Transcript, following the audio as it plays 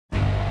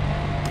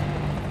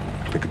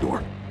Pick a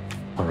door.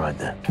 All right,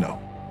 then. No,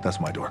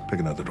 that's my door. Pick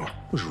another door.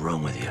 What's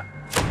wrong with you?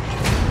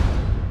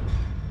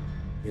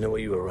 You know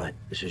what? You were right.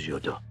 This is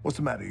your door. What's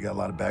the matter? You got a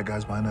lot of bad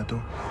guys behind that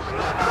door?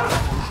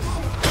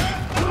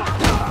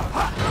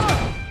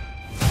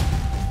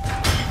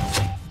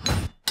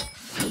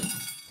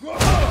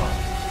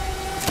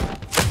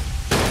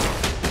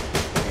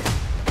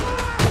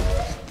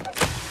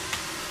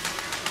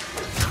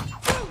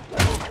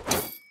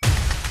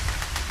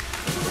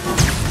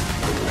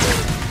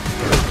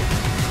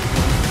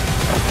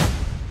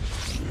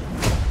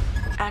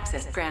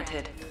 Access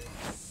granted.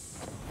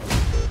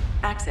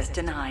 Access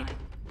denied.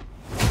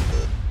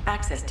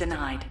 Access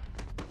denied.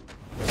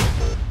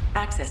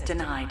 Access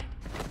denied.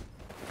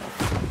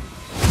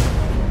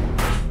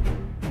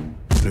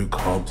 Luke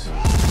Hobbs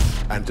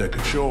and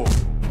Deckard Shaw.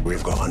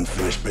 We've got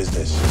unfinished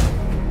business.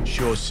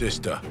 Shaw's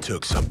sister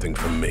took something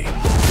from me.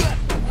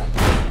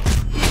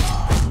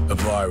 A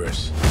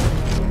virus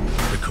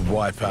that could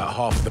wipe out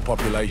half of the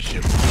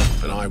population,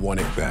 and I want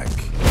it back.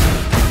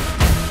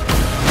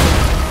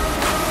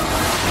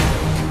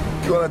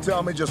 You want to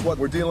tell me just what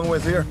we're dealing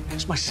with here?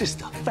 It's my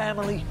sister.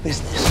 Family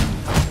business.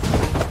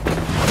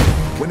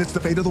 When it's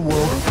the fate of the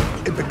world,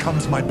 it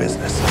becomes my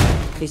business.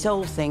 This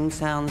whole thing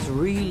sounds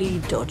really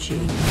dodgy.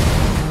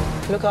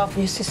 Look after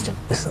your sister.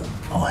 Listen,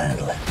 I'll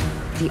handle it.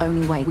 The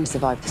only way we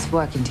survive is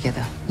working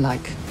together,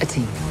 like a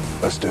team.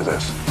 Let's do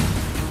this.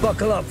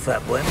 Buckle up,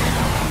 fat boy.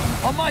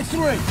 On my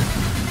 3,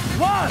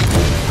 1!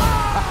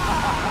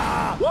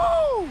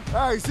 Woo!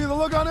 Hey, see the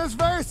look on his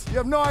face? You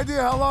have no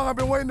idea how long I've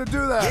been waiting to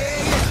do that.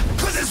 Yeah,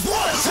 'cause it's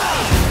one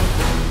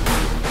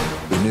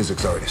time! The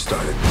music's already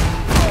started.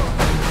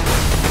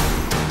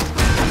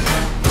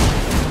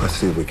 Let's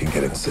see if we can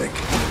get in sync.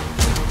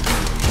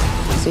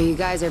 So you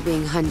guys are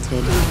being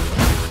hunted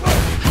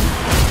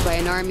by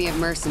an army of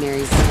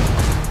mercenaries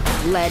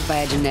led by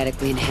a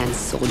genetically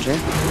enhanced soldier.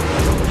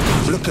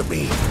 Look at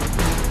me.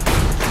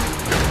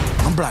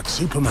 I'm Black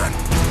Superman.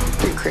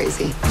 You're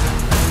crazy.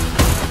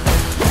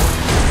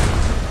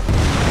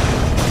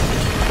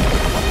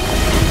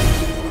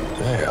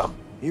 Damn.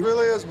 He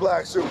really is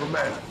Black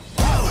Superman.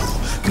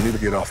 You need to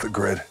get off the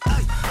grid.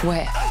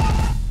 Where?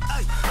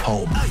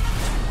 Home.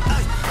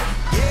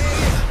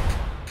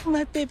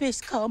 My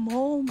baby's come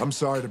home. I'm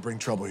sorry to bring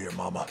trouble here,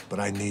 Mama, but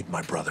I need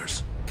my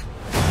brothers.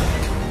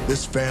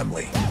 This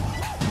family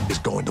is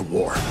going to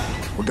war.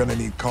 We're gonna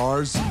need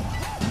cars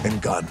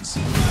and guns.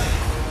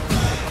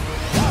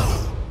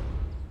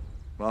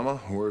 Mama,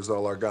 where's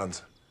all our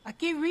guns? I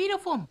get rid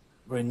of them.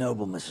 Very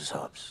noble, Mrs.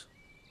 Hobbs.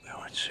 We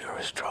are in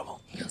serious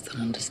trouble. That's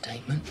an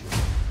understatement.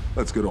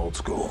 Let's get old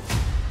school.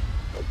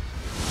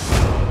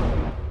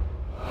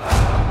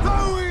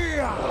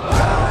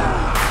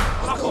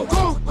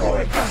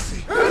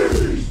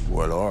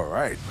 Well, all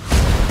right.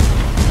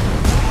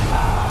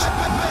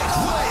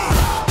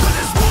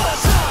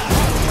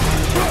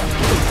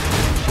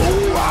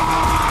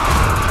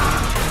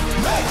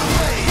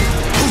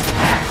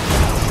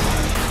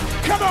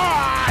 Come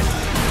on!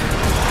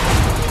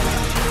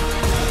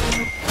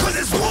 'Cause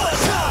it's one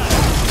time!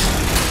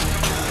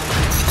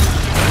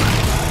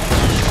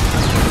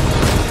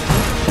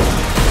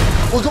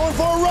 We're going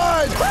for a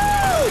ride! Woo!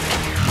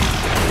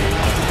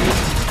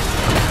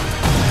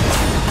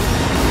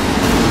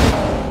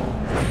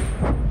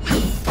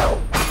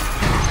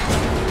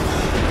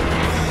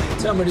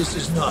 Tell me this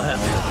is not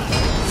happening.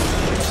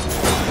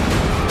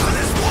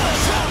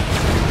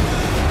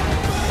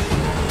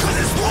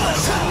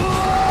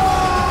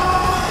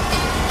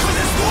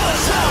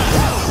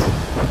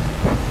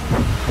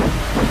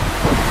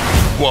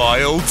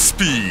 Wild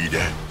Speed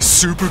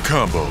Super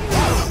Combo.